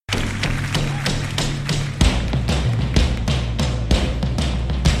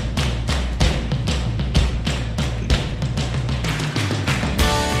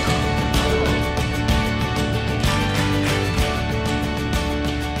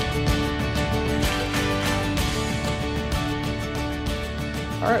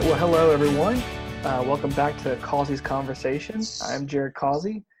All right, well, hello, everyone. Welcome back to Causey's Conversation. I'm Jared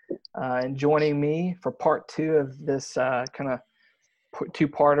Causey, and joining me for part two of this kind of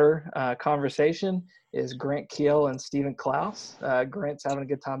two-parter conversation is Grant Keel and Stephen Klaus. Grant's having a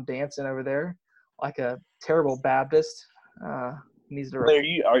good time dancing over there like a terrible Baptist. Needs to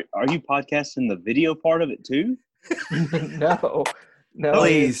Are you podcasting the video part of it too? no.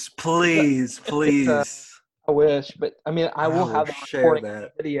 Please. I wish, but I mean, I will have the share recording that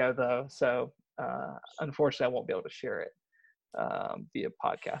of the video though, so unfortunately, I won't be able to share it via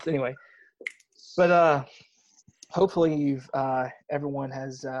podcast. Anyway, but hopefully, everyone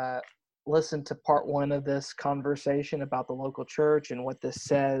has listened to part one of this conversation about the local church and what this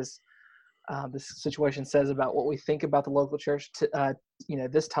says. This situation says about what we think about the local church.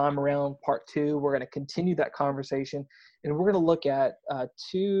 This time around, part two, we're going to continue that conversation, and we're going to look at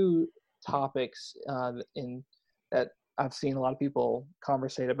two topics that I've seen a lot of people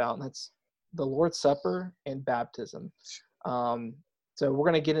conversate about, and that's the Lord's Supper and baptism. So we're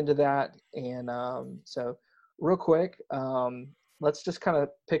going to get into that, and so real quick, let's just kind of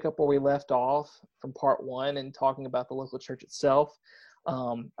pick up where we left off from part one and talking about the local church itself.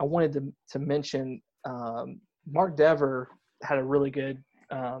 I wanted to mention Mark Dever had a really good,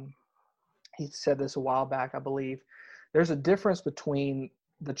 he said this a while back, I believe. There's a difference between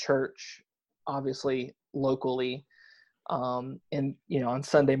the church, obviously locally, and on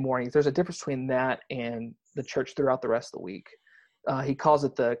Sunday mornings. There's a difference between that and the church throughout the rest of the week. He calls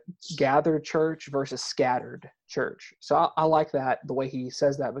it the gathered church versus scattered church. So I like that, the way he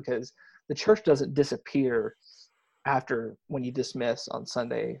says that, because the church doesn't disappear after when you dismiss on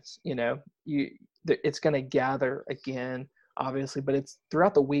Sundays. It's going to gather again, obviously, but it's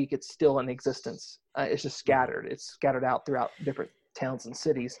throughout the week. It's still in existence. It's just scattered. It's scattered out throughout different towns and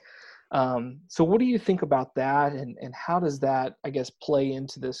cities. So what do you think about that? And how does that, I guess, play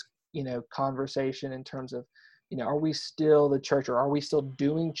into this, conversation in terms of, are we still the church, or are we still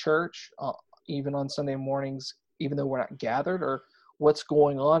doing church even on Sunday mornings, even though we're not gathered, or what's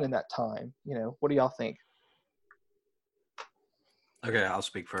going on in that time? What do y'all think? Okay, I'll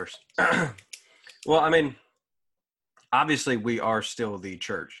speak first. Well, I mean, obviously we are still the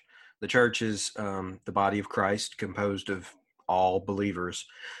church. The church is the body of Christ, composed of all believers.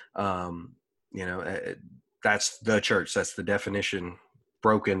 That's the church. That's the definition,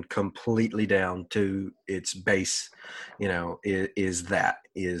 broken completely down to its base.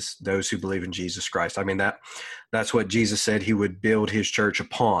 Is those who believe in Jesus Christ. I mean, that's what Jesus said he would build his church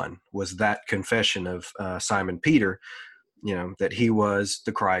upon, was that confession of Simon Peter, that he was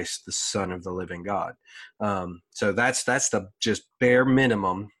the Christ, the Son of the living God. So that's the just bare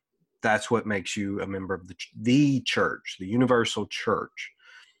minimum. That's what makes you a member of the church, the universal church,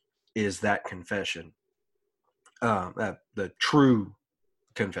 is that confession, the true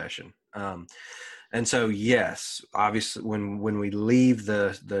confession. And so, yes, obviously, when we leave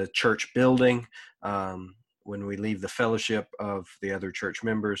the church building, when we leave the fellowship of the other church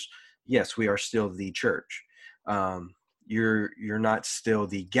members, yes, we are still the church. You're not still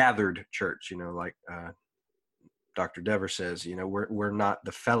the gathered church, like Dr. Dever says. We're not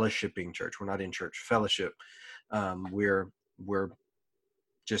the fellowshipping church. We're not in church fellowship. We're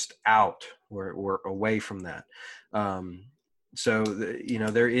just out. We're away from that. So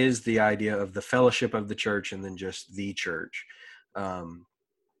there is the idea of the fellowship of the church, and then just the church.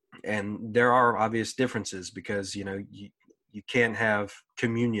 And there are obvious differences, because you can't have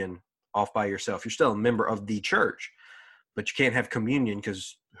communion off by yourself. You're still a member of the church, but you can't have communion,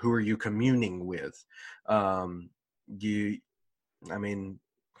 because who are you communing with? You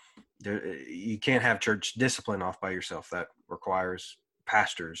can't have church discipline off by yourself. That requires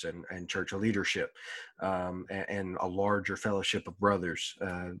pastors and church leadership, and a larger fellowship of brothers.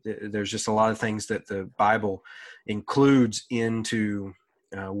 There's just a lot of things that the Bible includes into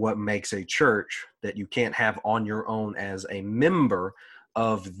what makes a church that you can't have on your own as a member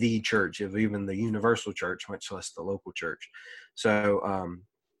of the church, of even the universal church, much less the local church. So,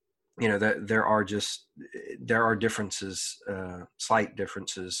 that there are differences, slight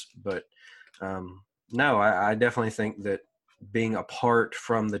differences, but no, I definitely think that being apart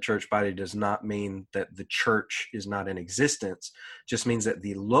from the church body does not mean that the church is not in existence. It just means that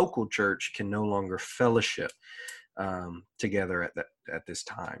the local church can no longer fellowship together at this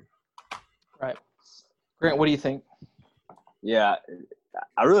time. Right. Grant, what do you think? Yeah,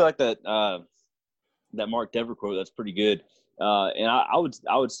 I really like that Mark Dever quote. That's pretty good. And I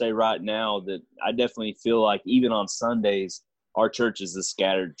would say right now that I definitely feel like even on Sundays, our church is a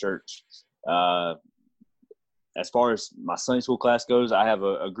scattered church. As far as my Sunday school class goes, I have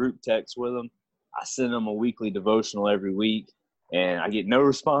a group text with them. I send them a weekly devotional every week. and I get no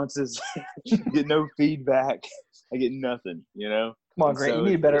responses, get no feedback, I get nothing, Come on, Grant, so you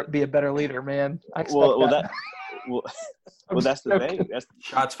need to be a better leader, man. I expect that. Well, that's the thing. That's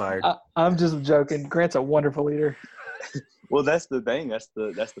shots fired. I'm just joking. Grant's a wonderful leader. Well, that's the thing. That's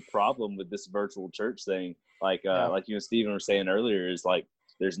the problem with this virtual church thing. Like you and Stephen were saying earlier, is like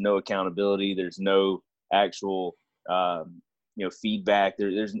there's no accountability. There's no actual feedback.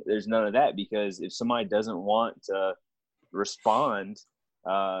 There's none of that, because if somebody doesn't want to respond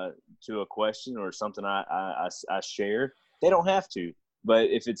to a question or something I share, they don't have to. But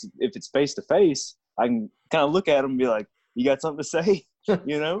if it's face to face, I can kind of look at them and be like, "You got something to say?"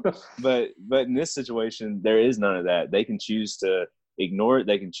 But in this situation, there is none of that. They can choose to ignore it.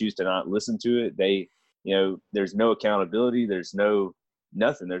 They can choose to not listen to it. There's no accountability. There's no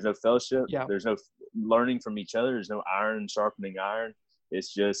nothing. There's no fellowship. Yeah. There's no learning from each other. There's no iron sharpening iron.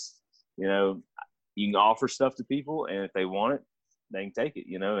 It's just, you can offer stuff to people, and if they want it, they can take it,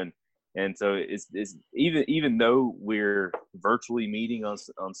 and so it's even though we're virtually meeting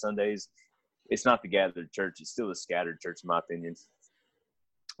on Sundays, it's not the gathered church. It's still a scattered church, in my opinion.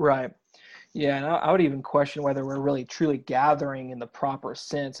 Right. Yeah, and I would even question whether we're really truly gathering in the proper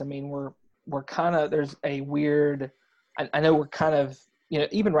sense. I mean, we're kind of, there's a weird, I know we're kind of,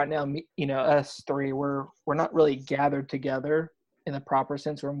 even right now, us three, we're not really gathered together in the proper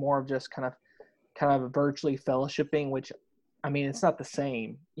sense. We're more of just kind of virtually fellowshipping, which, I mean, it's not the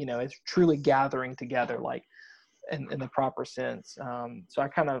same. It's truly gathering together, like in the proper sense. So I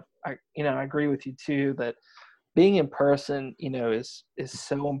agree with you too, that being in person, is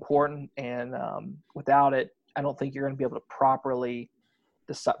so important. And without it, I don't think you're going to be able to properly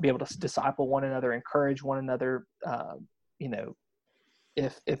be able to disciple one another, encourage one another.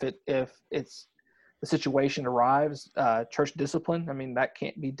 If it's the situation arrives, church discipline, I mean, that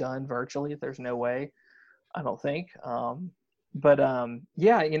can't be done virtually. There's no way, I don't think. I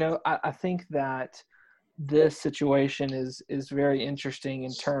think that this situation is very interesting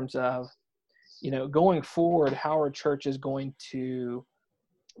in terms of, going forward, how our church is going to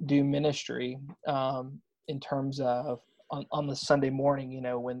do ministry in terms of on the Sunday morning,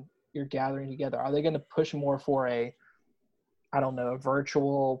 when you're gathering together. Are they going to push more for a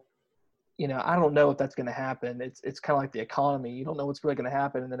virtual, I don't know if that's going to happen. It's kind of like the economy. You don't know what's really going to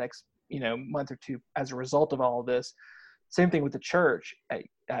happen in the next, month or two as a result of all of this. Same thing with the church, the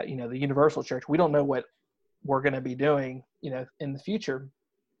universal church. We don't know what we're going to be doing, in the future,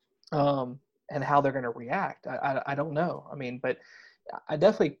 and how they're going to react. I don't know. I mean, but I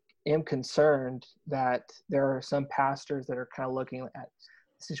definitely am concerned that there are some pastors that are kind of looking at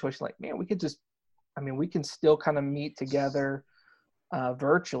the situation like, man, we can still kind of meet together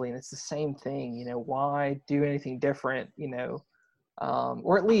virtually, and it's the same thing. Why do anything different?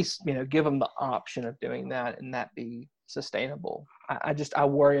 Or at least give them the option of doing that and that be sustainable. I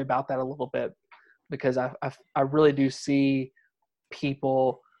worry about that a little bit, because I really do see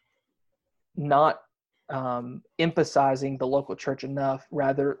people not emphasizing the local church enough.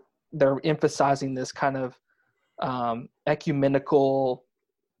 Rather, they're emphasizing this kind of ecumenical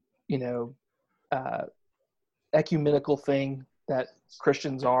thing that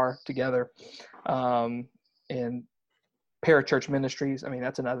Christians are together, and parachurch ministries. I mean,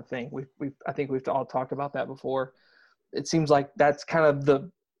 that's another thing. I think we've all talked about that before. It seems like that's kind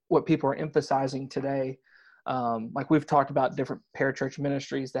of what people are emphasizing today. Like we've talked about different parachurch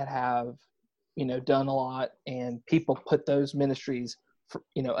ministries that have, done a lot, and people put those ministries,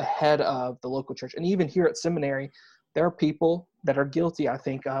 ahead of the local church. And even here at seminary, there are people that are guilty, I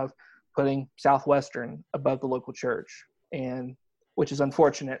think, of putting Southwestern above the local church, and which is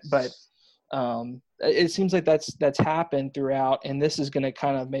unfortunate, but it seems like that's happened throughout, and this is going to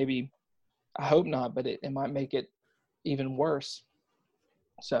kind of maybe, I hope not, but it might make it even worse.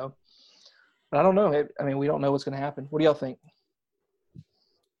 So, but I don't know. I mean, we don't know what's going to happen. What do y'all think?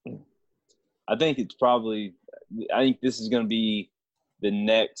 I think this is going to be the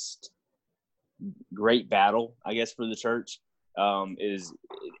next great battle, I guess, for the church. Is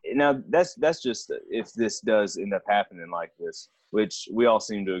now that's just if this does end up happening like this, which we all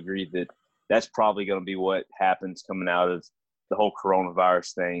seem to agree that that's probably going to be what happens coming out of the whole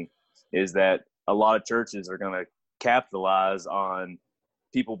coronavirus thing, is that a lot of churches are going to capitalize on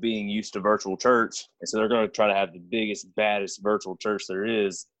people being used to virtual church. And so they're going to try to have the biggest, baddest virtual church there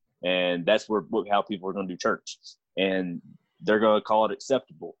is. And that's how people are going to do church. And they're going to call it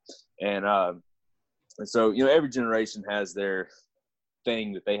acceptable. And so, every generation has their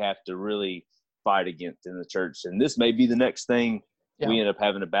thing that they have to really fight against in the church. And this may be the next thing we end up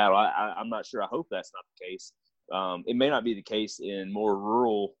having a battle. I'm not sure. I hope that's not the case. It may not be the case in more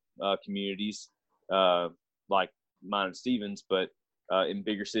rural communities, like mine and Stevens, but in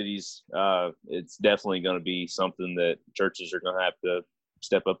bigger cities, it's definitely going to be something that churches are going to have to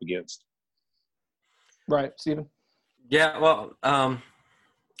step up against. Right, Stephen? Yeah, well,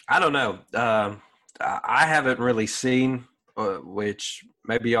 I don't know. I haven't really seen, which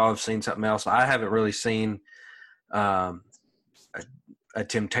maybe y'all have seen something else. I haven't really seen a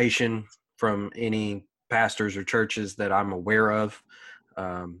temptation from any pastors or churches that I'm aware of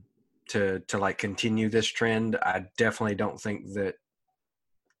to like continue this trend. I definitely don't think that,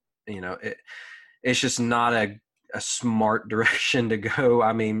 it's just not a smart direction to go.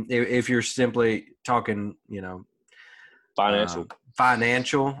 I mean, if you're simply talking,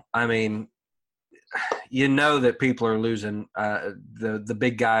 financial, I mean, that people are losing, the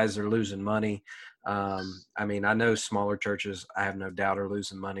big guys are losing money. I mean, I know smaller churches, I have no doubt, are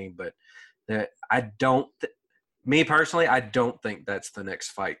losing money, but me personally, I don't think that's the next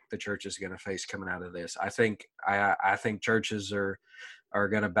fight the church is going to face coming out of this. I think churches are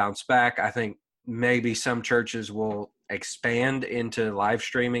going to bounce back. I think maybe some churches will expand into live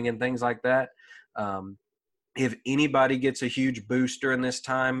streaming and things like that. If anybody gets a huge boost during this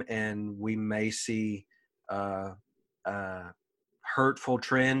time, and we may see hurtful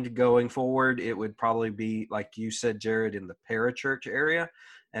trend going forward, it would probably be, like you said, Jared, in the parachurch area,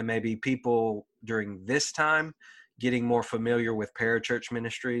 and maybe people during this time getting more familiar with parachurch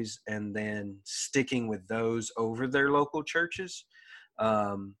ministries and then sticking with those over their local churches.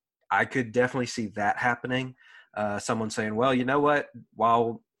 I could definitely see that happening. Someone saying, well, you know what,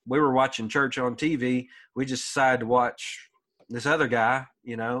 while we were watching church on TV, we just decided to watch this other guy,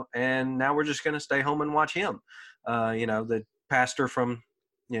 and now we're just going to stay home and watch him. The pastor from,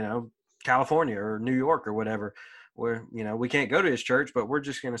 California or New York or whatever, where, we can't go to his church, but we're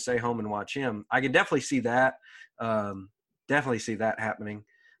just going to stay home and watch him. I can definitely see that. Happening.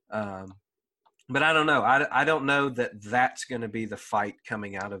 But I don't know. I don't know that that's going to be the fight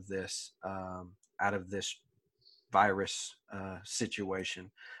coming out of this virus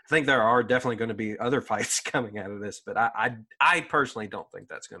situation. I think there are definitely going to be other fights coming out of this, but I personally don't think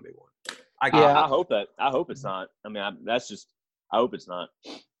that's going to be one. I hope it's not. I mean, I hope it's not.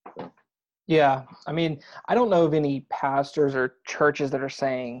 Yeah. I mean, I don't know of any pastors or churches that are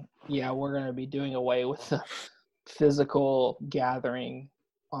saying, yeah, we're going to be doing away with the physical gathering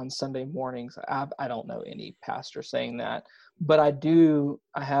on Sunday mornings. I don't know any pastor saying that, but I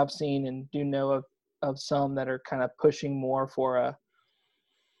have seen and do know of some that are kind of pushing more for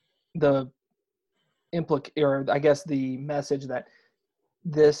the message that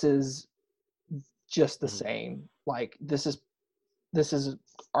this is just the same. Like this is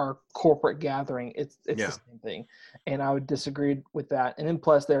our corporate gathering. It's the same thing. And I would disagree with that. And then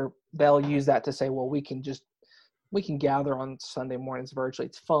plus they'll use that to say, well, we can gather on Sunday mornings virtually.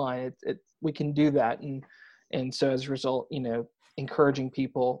 It's fine. We can do that. And so as a result, encouraging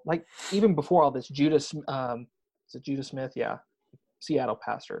people, like even before all this, Judah Smith? Yeah. Seattle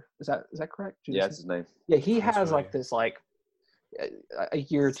pastor. Is that correct? Yeah, that's his name. Yeah. He has this, a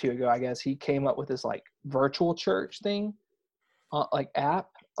year or two ago, I guess, he came up with this virtual church thing, app.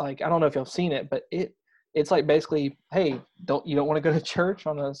 I don't know if you've seen it, but it's basically, hey, you don't want to go to church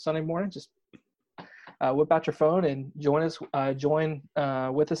on a Sunday morning? Just whip out your phone and join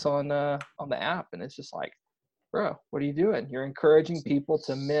with us on the app. And it's just like, bro, what are you doing? You're encouraging people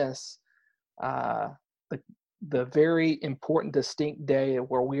to miss the very important, distinct day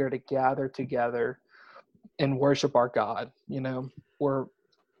where we are to gather together and worship our God.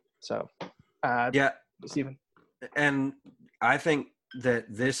 Stephen. And I think that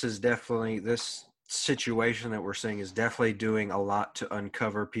this situation that we're seeing is definitely doing a lot to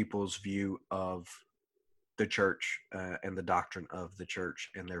uncover people's view of the church and the doctrine of the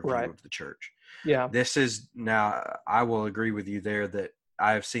church and their view of the church. Yeah. This is, now I will agree with you there that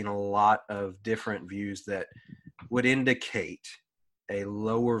I have seen a lot of different views that would indicate a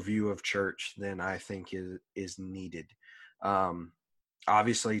lower view of church than I think is needed.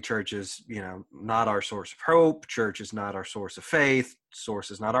 Obviously church is, not our source of hope. Church is not our source of faith.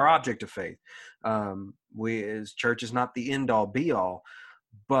 Source is not our object of faith. Church is not the end all be all.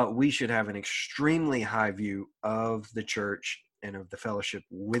 But we should have an extremely high view of the church and of the fellowship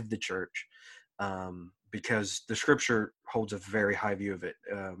with the church, because the scripture holds a very high view of it.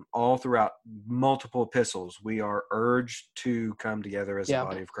 All throughout multiple epistles, we are urged to come together as the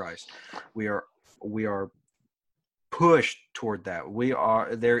body of Christ. We are pushed toward that.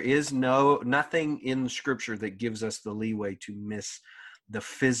 There is nothing in the scripture that gives us the leeway to miss the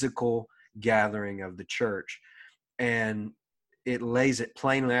physical gathering of the church. And it lays it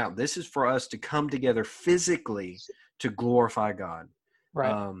plainly out. This is for us to come together physically to glorify God,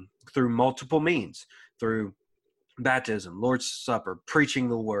 right? Through multiple means, through baptism, Lord's Supper, preaching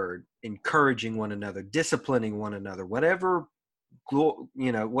the word, encouraging one another, disciplining one another, whatever tool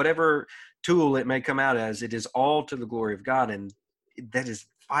it may come out as, it is all to the glory of God, and that is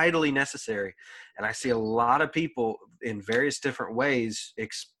vitally necessary. And I see a lot of people in various different ways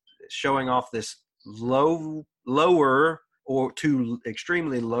showing off this lower or to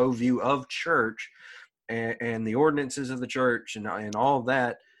extremely low view of church and the ordinances of the church and all of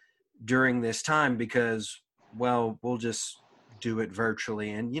that during this time, because, well, we'll just do it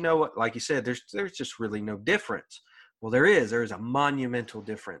virtually. And you know what, like you said, there's just really no difference. Well, there is a monumental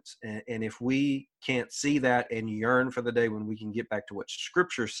difference. And if we can't see that and yearn for the day when we can get back to what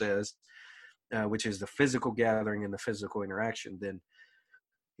Scripture says, which is the physical gathering and the physical interaction, then,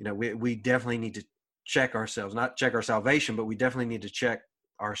 we definitely need to check ourselves, not check our salvation, but we definitely need to check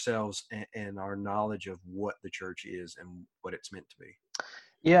ourselves and our knowledge of what the church is and what it's meant to be.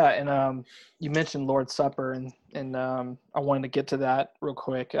 Yeah, and you mentioned Lord's Supper, and I wanted to get to that real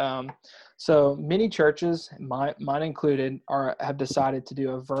quick. So many churches, mine included, have decided to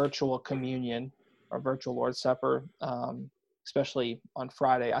do a virtual communion or virtual Lord's Supper, especially on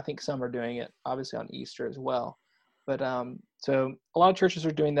Friday. I think some are doing it, obviously, on Easter as well. But so a lot of churches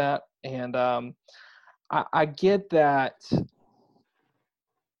are doing that, and I get that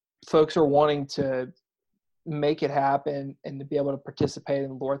folks are wanting to make it happen and to be able to participate in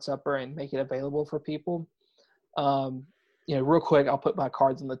the Lord's Supper and make it available for people. Real quick, I'll put my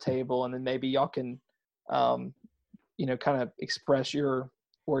cards on the table, and then maybe y'all can, kind of express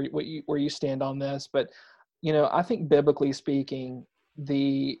where you stand on this. But, I think biblically speaking,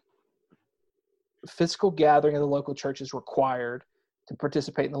 the physical gathering of the local church is required to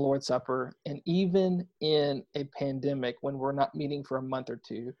participate in the Lord's Supper. And even in a pandemic, when we're not meeting for a month or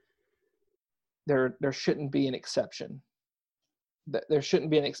two, there shouldn't be an exception. There shouldn't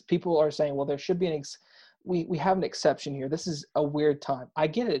be people are saying, well, there should be we have an exception here. This is a weird time. I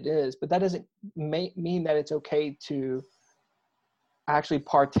get it is, but that doesn't mean that it's okay to actually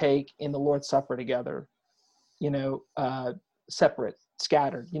partake in the Lord's Supper together, separate,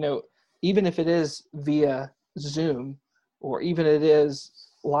 scattered, even if it is via Zoom or even it is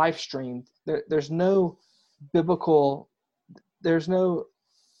live streamed, there's no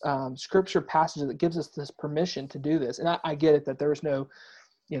scripture passage that gives us this permission to do this. And I get it that there was no,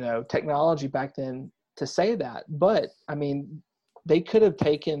 technology back then to say that, but I mean, they could have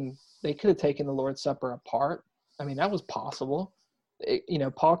taken the Lord's Supper apart. I mean, that was possible.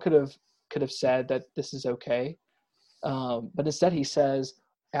 Paul could have said that this is okay. But instead he says,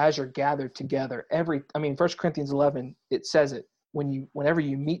 as you're gathered together, 1 Corinthians 11, it says it whenever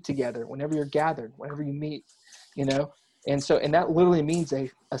you meet together, whenever you're gathered, whenever you meet, And that literally means a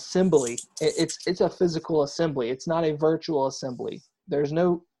assembly. It's a physical assembly. It's not a virtual assembly. There's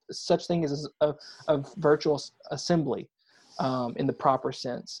no such thing as a virtual assembly in the proper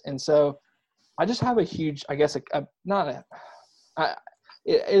sense. And so I just have a huge, I guess,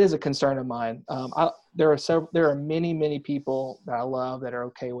 it is a concern of mine. There are many, many people that I love that are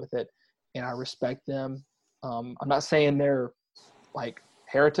okay with it, and I respect them. I'm not saying they're like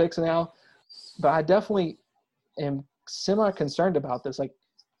heretics now, but I definitely am semi-concerned about this. Like,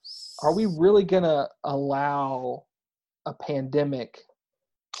 are we really going to allow a pandemic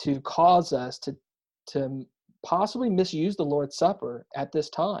to cause us to possibly misuse the Lord's Supper at this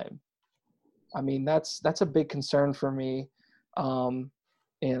time? I mean, that's a big concern for me.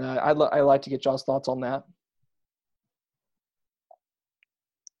 And I'd like to get y'all's thoughts on that.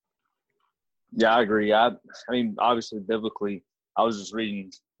 Yeah, I agree. I mean, obviously, biblically, I was just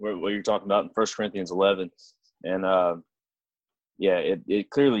reading what you're talking about in 1 Corinthians 11. And, it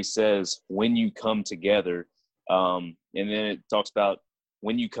clearly says when you come together. And then it talks about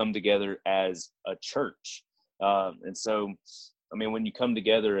when you come together as a church. And so, I mean, when you come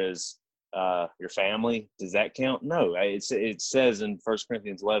together as your family, does that count? No, it says in 1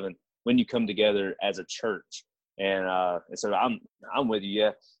 Corinthians 11, when you come together as a church. And so I'm with you.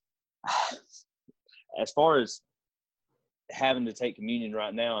 Yeah. As far as having to take communion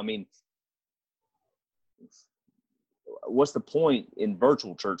right now, I mean, what's the point in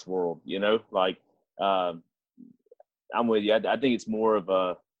virtual church world? Like, I'm with you. I think it's more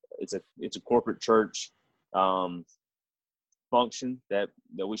of it's a corporate church function that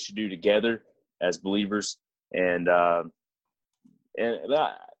we should do together as believers. And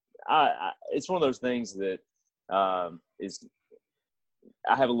it's one of those things that is,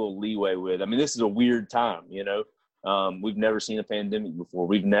 I have a little leeway with. I mean, this is a weird time, we've never seen a pandemic before.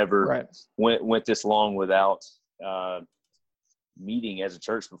 We've never went this long without meeting as a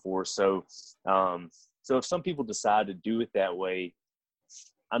church before. So if some people decide to do it that way,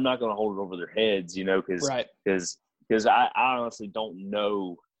 I'm not going to hold it over their heads, because because I honestly don't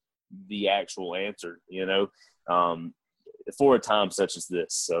know the actual answer, for a time such as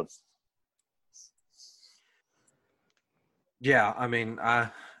this. So. Yeah, I mean, I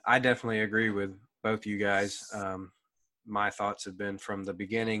definitely agree with both you guys. My thoughts have been from the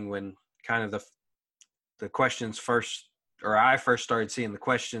beginning when kind of the questions first, or I first started seeing the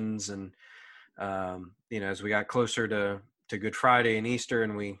questions, and as we got closer to Good Friday and Easter,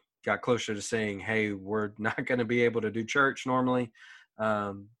 and we got closer to saying, hey, we're not going to be able to do church normally,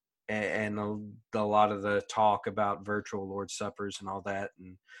 and a lot of the talk about virtual Lord's Suppers and all that,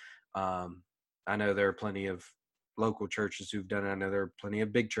 and I know there are plenty of local churches who've done it. I know there are plenty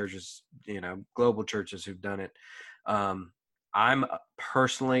of big churches, global churches who've done it. I'm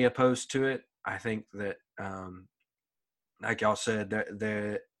personally opposed to it. I think that, like y'all said,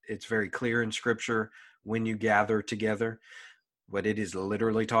 that it's very clear in Scripture when you gather together what it is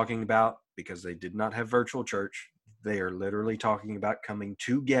literally talking about, because they did not have virtual church. They are literally talking about coming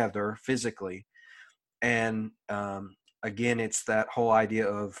together physically. And again, it's that whole idea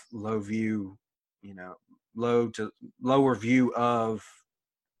of lower view of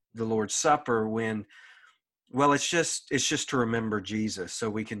the Lord's Supper, when, well, it's just to remember Jesus, so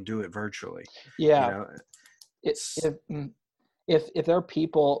we can do it virtually. Yeah. If there are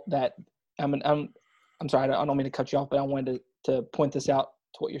people that, I'm sorry, I don't mean to cut you off, but I wanted to point this out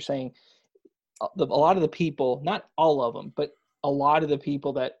to what you're saying. A lot of the people, not all of them, but a lot of the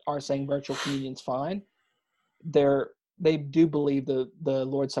people that are saying virtual communion's fine, they do believe the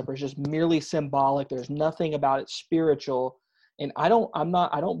Lord's Supper is just merely symbolic. There's nothing about it spiritual, and I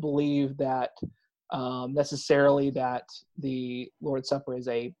don't believe that necessarily that the Lord's Supper is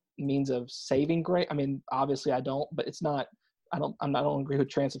a means of saving grace. I mean, obviously I don't, but it's not. I don't agree with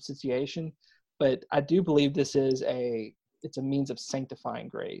transubstantiation, but I do believe this is it's a means of sanctifying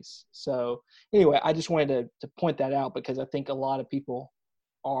grace. So anyway, I just wanted to point that out, because I think a lot of people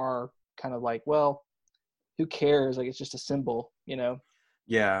are kind of like, well, who cares? Like, it's just a symbol,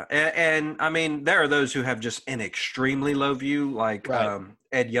 Yeah. And I mean, there are those who have just an extremely low view, like Right.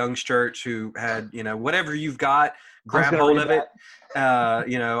 Ed Young's church, who had, whatever you've got, grab hold of it. I've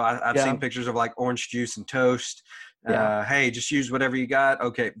Yeah. seen pictures of like orange juice and toast. Yeah. Hey, just use whatever you got.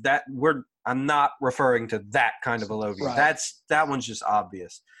 Okay. I'm not referring to that kind of a low view. Right. That one's just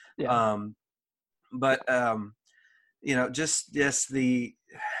obvious. Yeah. But just the,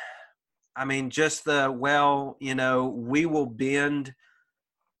 I mean, just the, well, we will bend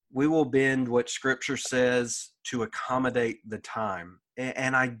what Scripture says to accommodate the time.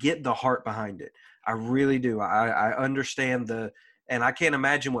 And I get the heart behind it. I really do. I understand and I can't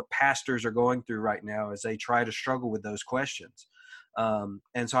imagine what pastors are going through right now as they try to struggle with those questions.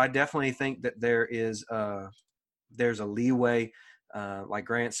 And so I definitely think that there's a leeway. Like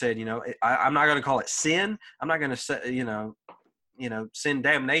Grant said, I'm not going to call it sin. I'm not going to say, send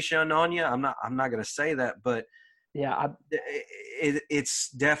damnation on you. I'm not going to say that, but yeah, it's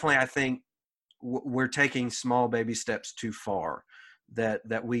definitely, I think we're taking small baby steps too far,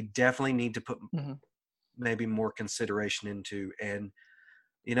 that we definitely need to put maybe more consideration into. And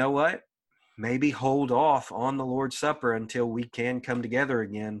you know what? Maybe hold off on the Lord's Supper until we can come together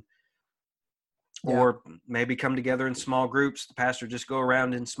again. Yeah. Or maybe come together in small groups. The pastor just go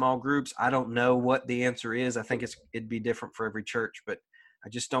around in small groups. I don't know what the answer is. I think it'd be different for every church, but I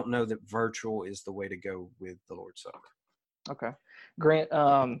just don't know that virtual is the way to go with the Lord's Supper. Okay. Grant,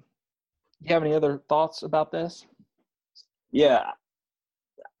 do you have any other thoughts about this? Yeah.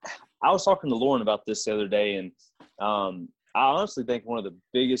 I was talking to Lauren about this the other day, and I honestly think one of the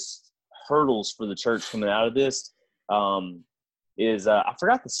biggest hurdles for the church coming out of this is I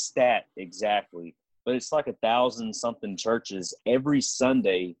forgot the stat exactly, but it's like 1,000-something churches every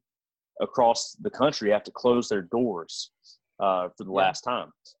Sunday across the country have to close their doors for the last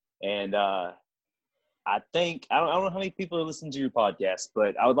time. And I think I don't know how many people are listening to your podcast,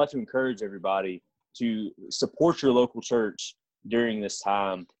 but I would like to encourage everybody to support your local church during this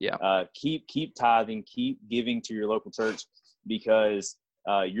time. Yeah. Keep tithing, keep giving to your local church, because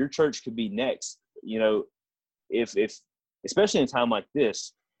your church could be next. If especially in a time like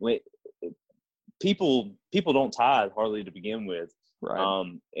this, when people don't tithe hardly to begin with. Right.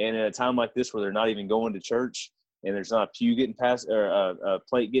 And in a time like this where they're not even going to church and there's not a pew getting passed or a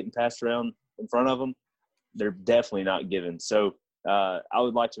plate getting passed around in front of them, they're definitely not giving. So I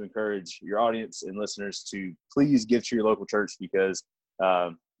would like to encourage your audience and listeners to please give to your local church, because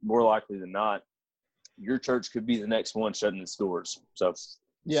more likely than not, your church could be the next one shutting its doors. So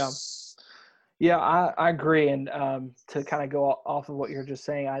yeah, I agree. And to kind of go off of what you're just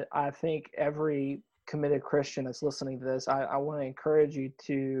saying, I think every committed Christian that's listening to this, I want to encourage you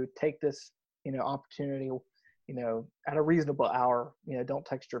to take this, opportunity at a reasonable hour. Don't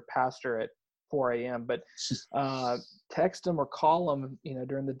text your pastor at 4 a.m., but text them or call them,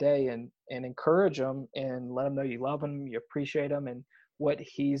 during the day and encourage them and let them know you love them, you appreciate them, and what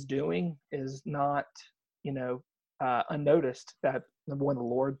he's doing is not, unnoticed. That number one, the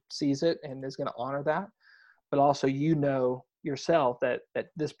Lord sees it and is going to honor that, but also, yourself that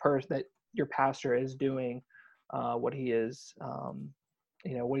this person, that your pastor is doing what he is,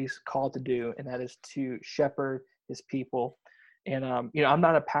 what he's called to do, and that is to shepherd his people. And, I'm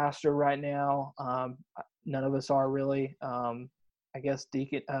not a pastor right now. None of us are really. I guess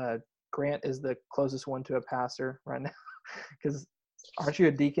Deacon Grant is the closest one to a pastor right now. Because aren't you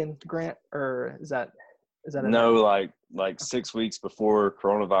a deacon, Grant? Or is that no? Like 6 weeks before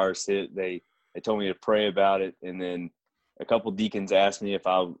coronavirus hit, they told me to pray about it, and then a couple deacons asked me if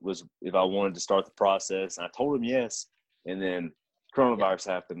I wanted to start the process, and I told them yes. And then coronavirus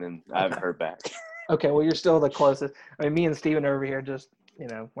happened, and I haven't heard back. Okay, well, you're still the closest. I mean, me and Steven are over here just,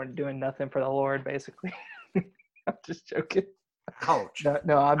 we're doing nothing for the Lord, basically. I'm just joking. Ouch.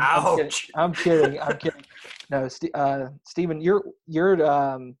 No, I'm kidding. No, Steven, you're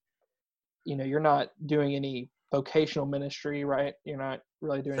not doing any vocational ministry, right? You're not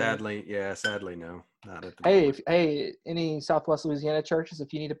really doing Sadly, no. Not at the moment. Hey, any Southwest Louisiana churches,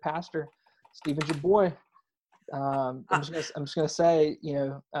 if you need a pastor, Steven's your boy. I'm just gonna say,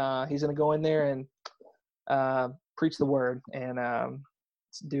 he's gonna go in there and preach the word and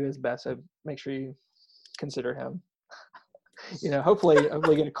do his best. So make sure you consider him. Hopefully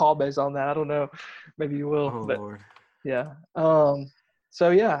get a call based on that. I don't know, maybe you will. Oh, but Lord. Yeah.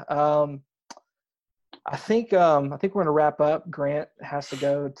 So yeah. I think we're gonna wrap up. Grant has to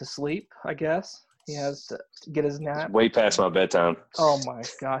go to sleep, I guess. He has to get his nap. It's way past my bedtime. Oh my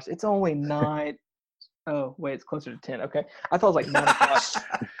gosh, it's only 9. Oh, wait, it's closer to 10. Okay. I thought it was like 9 o'clock.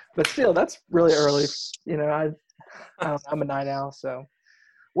 But still, that's really early. I'm a night owl. So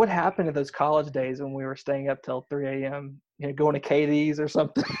what happened in those college days when we were staying up till 3 a.m., going to KD's or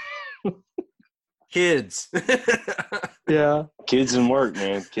something? Kids. Yeah. Kids and work,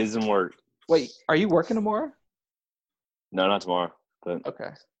 man. Kids and work. Wait, are you working tomorrow? No, not tomorrow. But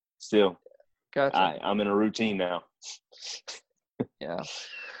Okay. still, Gotcha. I'm in a routine now. Yeah.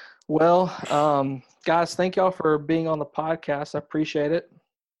 Well, guys, thank y'all for being on the podcast. I appreciate it.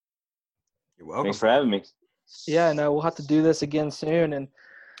 You're welcome. Thanks for having me. Yeah, no, we'll have to do this again soon. And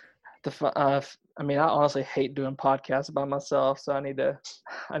I honestly hate doing podcasts by myself, so I'm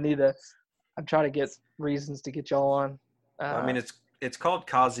trying to get reasons to get y'all on. It's called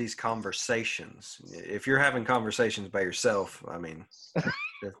Kazi's Conversations. If you're having conversations by yourself,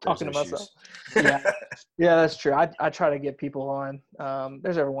 talking to myself. Yeah, that's true. I try to get people on.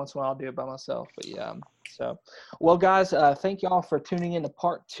 There's every once in a while I'll do it by myself, but yeah. So, well, guys, thank y'all for tuning in to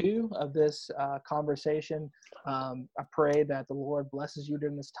part 2 of this conversation. I pray that the Lord blesses you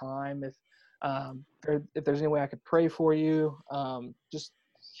during this time. If there's any way I could pray for you, just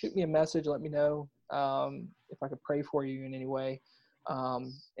shoot me a message. Let me know if I could pray for you in any way.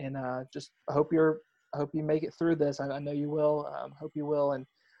 Just I hope you make it through this. I know you will. Hope you will. And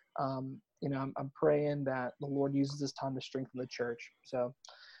I'm praying that the Lord uses this time to strengthen the church. So,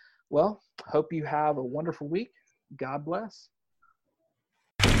 well, hope you have a wonderful week. God bless.